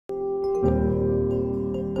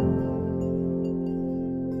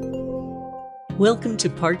Welcome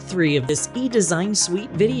to part 3 of this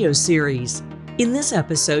eDesignSuite video series. In this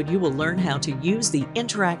episode, you will learn how to use the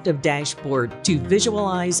interactive dashboard to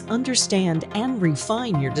visualize, understand, and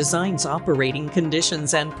refine your design's operating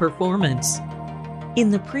conditions and performance.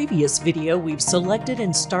 In the previous video, we've selected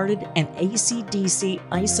and started an AC/DC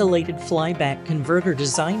isolated flyback converter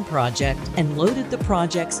design project and loaded the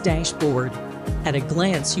project's dashboard. At a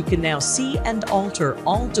glance, you can now see and alter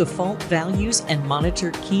all default values and monitor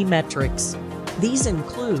key metrics. These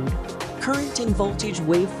include current and voltage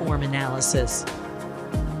waveform analysis,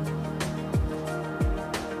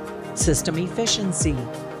 system efficiency,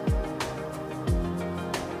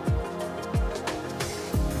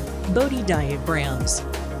 Bode diagrams,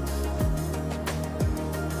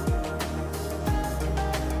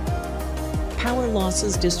 power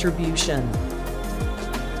losses distribution,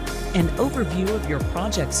 an overview of your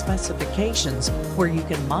project specifications where you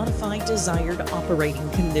can modify desired operating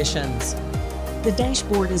conditions. The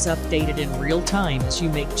dashboard is updated in real time as you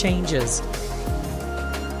make changes.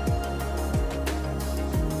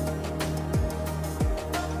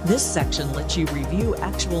 This section lets you review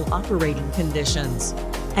actual operating conditions.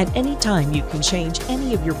 At any time, you can change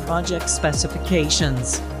any of your project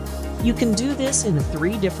specifications. You can do this in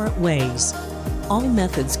 3 different ways. All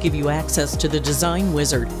methods give you access to the design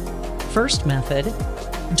wizard. First method,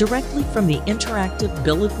 directly from the interactive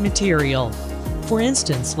bill of material. For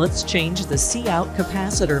instance, let's change the Cout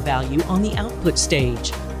capacitor value on the output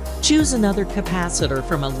stage. Choose another capacitor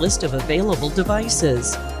from a list of available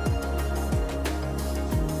devices.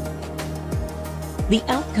 The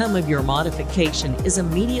outcome of your modification is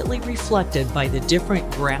immediately reflected by the different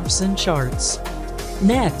graphs and charts.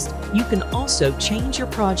 Next, you can also change your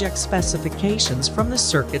project specifications from the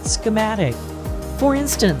circuit schematic. For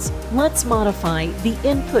instance, let's modify the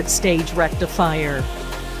input stage rectifier.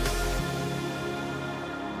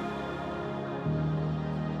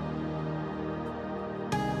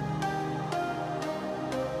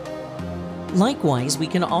 Likewise, we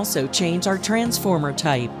can also change our transformer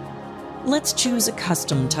type. Let's choose a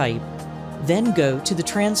custom type. Then go to the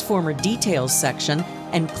Transformer Details section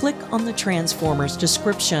and click on the transformer's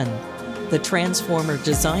description. The Transformer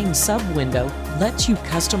Design sub-window lets you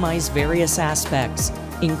customize various aspects,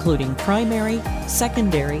 including primary,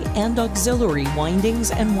 secondary, and auxiliary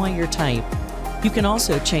windings and wire type. You can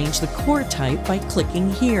also change the core type by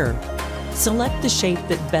clicking here. Select the shape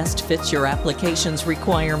that best fits your application's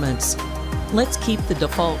requirements. Let's keep the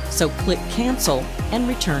default, so click Cancel and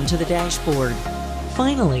return to the dashboard.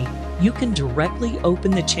 Finally, you can directly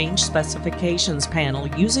open the Change Specifications panel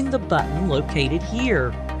using the button located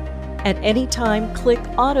here. At any time, click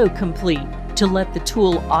Autocomplete to let the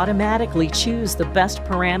tool automatically choose the best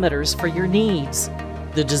parameters for your needs.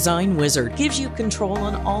 The Design Wizard gives you control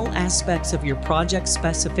on all aspects of your project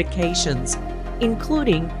specifications,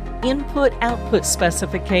 including input-output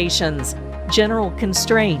specifications, general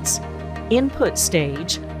constraints, input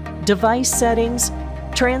stage, device settings,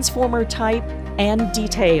 transformer type, and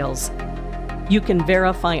details. You can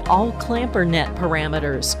verify all clamper net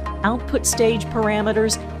parameters, output stage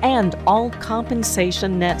parameters, and all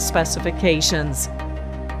compensation net specifications.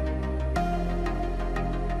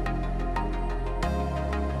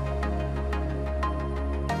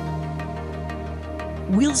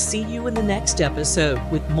 We'll see you in the next episode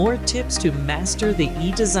with more tips to master the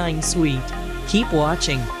eDesignSuite. Keep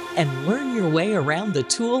watching and learn your way around the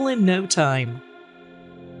tool in no time.